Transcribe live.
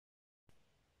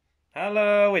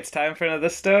Hello, it's time for another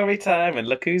story time, and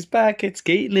look who's back, it's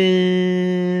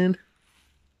Caitlin.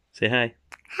 Say hi.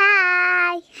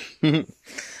 Hi.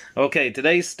 Okay,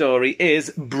 today's story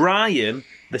is Brian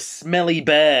the Smelly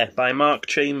Bear by Mark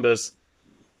Chambers.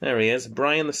 There he is,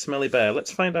 Brian the Smelly Bear.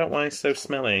 Let's find out why he's so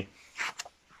smelly.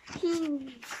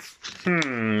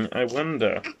 I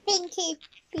wonder. I think he's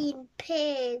been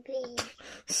pooping.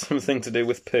 Something to do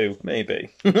with poo, maybe.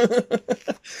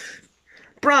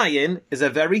 Brian is a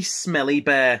very smelly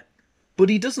bear, but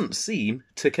he doesn't seem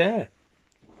to care.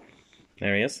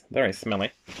 There he is, very smelly.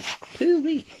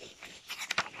 Poo-wee.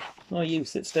 Oh, you,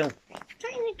 sit still.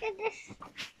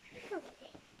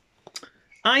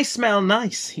 I smell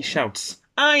nice, he shouts.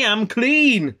 I am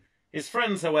clean. His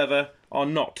friends, however, are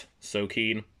not so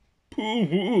keen.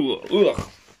 Ugh.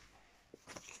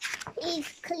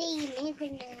 He's clean, isn't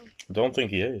he? I don't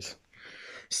think he is.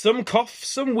 Some cough,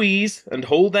 some wheeze, and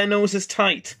hold their noses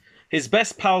tight. His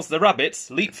best pals, the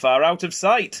rabbits, leap far out of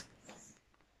sight.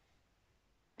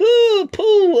 Ooh, poo,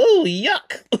 ooh,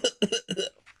 yuck.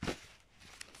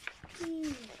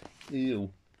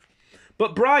 Ew.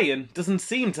 But Brian doesn't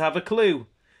seem to have a clue.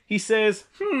 He says,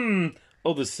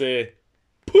 others say,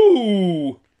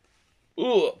 poo.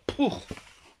 Ugh, poo.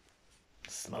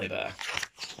 Smelly bear.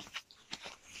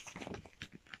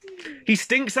 He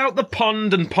stinks out the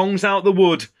pond and pongs out the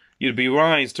wood. You'd be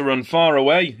wise to run far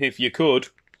away if you could.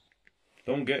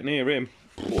 Don't get near him.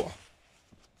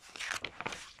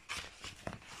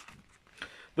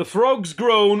 The frogs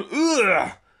groan,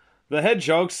 ugh. The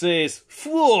hedgehog says,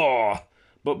 floor.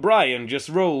 But Brian just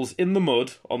rolls in the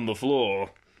mud on the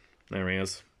floor. There he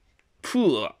is.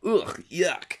 Ugh,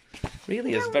 yuck.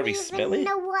 Really is very smelly. I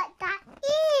don't even know what that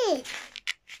is.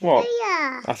 What?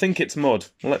 Yeah. I think it's mud.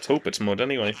 Let's hope it's mud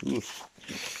anyway. Oof.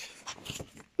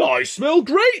 I smell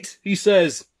great, he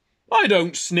says. I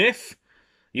don't sniff.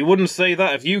 You wouldn't say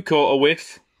that if you caught a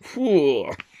whiff.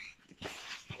 Whew.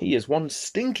 He is one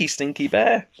stinky, stinky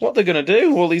bear. What are they going to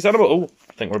do, all these animals? Oh,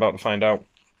 I think we're about to find out.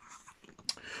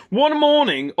 One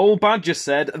morning, old Badger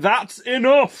said, that's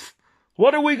enough.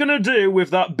 What are we going to do with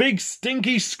that big,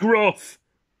 stinky scruff?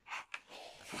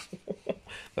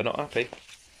 They're not happy.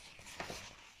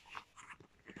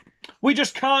 We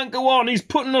just can't go on, he's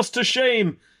putting us to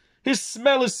shame. His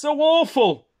smell is so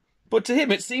awful, but to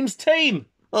him it seems tame.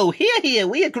 Oh, here,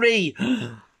 we agree.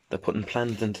 They're putting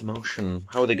plans into motion.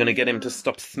 How are they going to get him to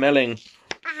stop smelling?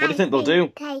 What do you think they'll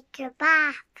do? Take a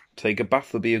bath. Take a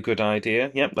bath would be a good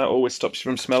idea. Yep, that always stops you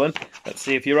from smelling. Let's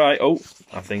see if you're right. Oh,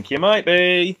 I think you might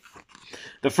be.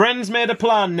 The friends made a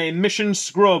plan named Mission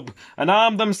Scrub and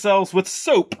armed themselves with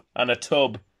soap and a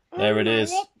tub. There it is.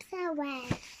 My lips are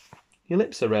red. Your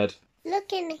lips are red.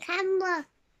 Look in the camera.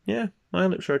 Yeah, my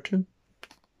lips are red too.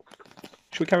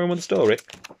 Should we carry on with the story?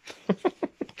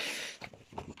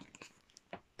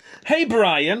 Hey,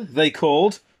 Brian, they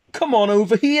called. Come on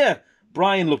over here.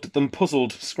 Brian looked at them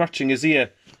puzzled, scratching his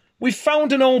ear. We've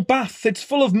found an old bath. It's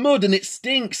full of mud and it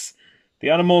stinks.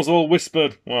 The animals all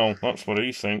whispered, well, that's what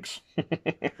he thinks.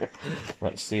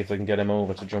 Let's see if they can get him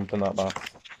over to jump in that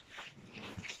bath.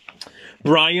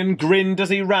 Brian grinned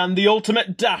as he ran the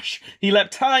ultimate dash. He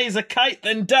leapt high as a kite,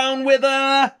 then down with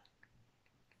a...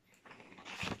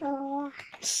 Oh.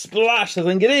 Splash, I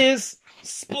think it is.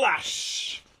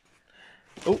 Splash.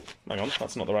 Oh, hang on,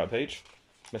 that's not the right page.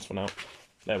 Missed one out.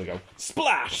 There we go.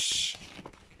 Splash!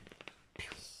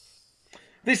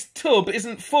 This tub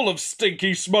isn't full of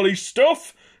stinky, smelly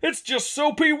stuff. It's just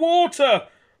soapy water,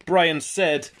 Brian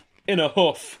said in a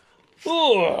huff.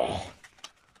 Ugh.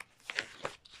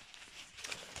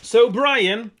 So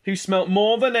Brian, who smelt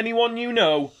more than anyone you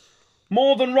know,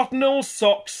 more than rotten old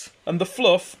socks and the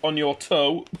fluff on your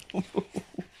toe,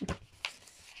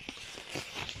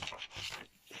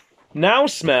 now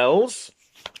smells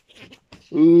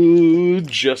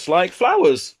just like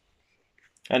flowers.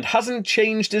 And hasn't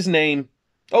changed his name.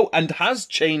 Oh, and has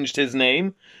changed his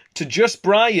name to just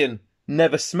Brian,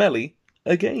 never smelly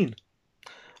again.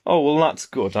 Oh, well, that's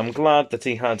good. I'm glad that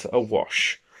he had a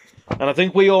wash. And I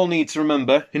think we all need to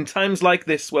remember, in times like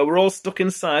this, where we're all stuck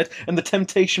inside, and the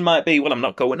temptation might be, well, I'm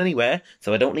not going anywhere,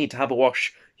 so I don't need to have a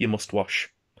wash. You must wash.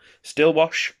 Still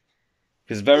wash.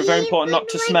 It's very, very important not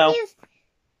to smell. You've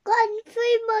gone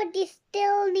through mud, you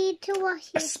still need to wash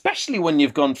it. Especially when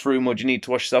you've gone through mud, you need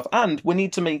to wash yourself. And we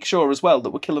need to make sure as well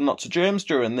that we're killing lots of germs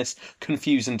during this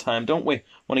confusing time, don't we?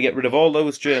 Want to get rid of all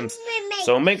those germs.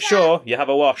 So make sure you have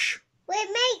a wash. We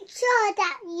make sure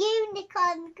that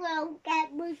unicorns won't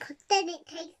get mud, because then it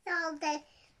takes all the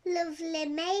lovely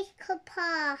makeup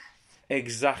off.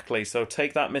 Exactly. So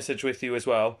take that message with you as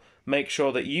well. Make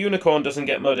sure that unicorn doesn't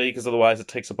get muddy, because otherwise it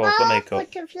takes up all the makeup.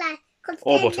 Butterfly,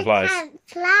 or butterflies. Can't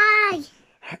fly.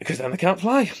 Because then they can't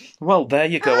fly. Well, there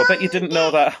you go. I bet you didn't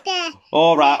know that.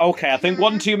 All right, okay. I think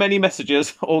one too many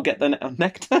messages. Or get the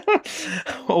nectar.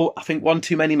 Oh, I think one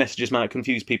too many messages might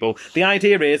confuse people. The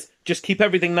idea is just keep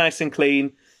everything nice and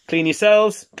clean. Clean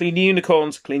yourselves, clean your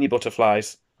unicorns, clean your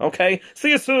butterflies. Okay? See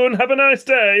you soon. Have a nice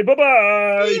day.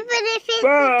 Bye-bye. Even if it's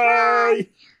Bye.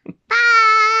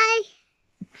 Bye.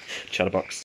 Chatterbox.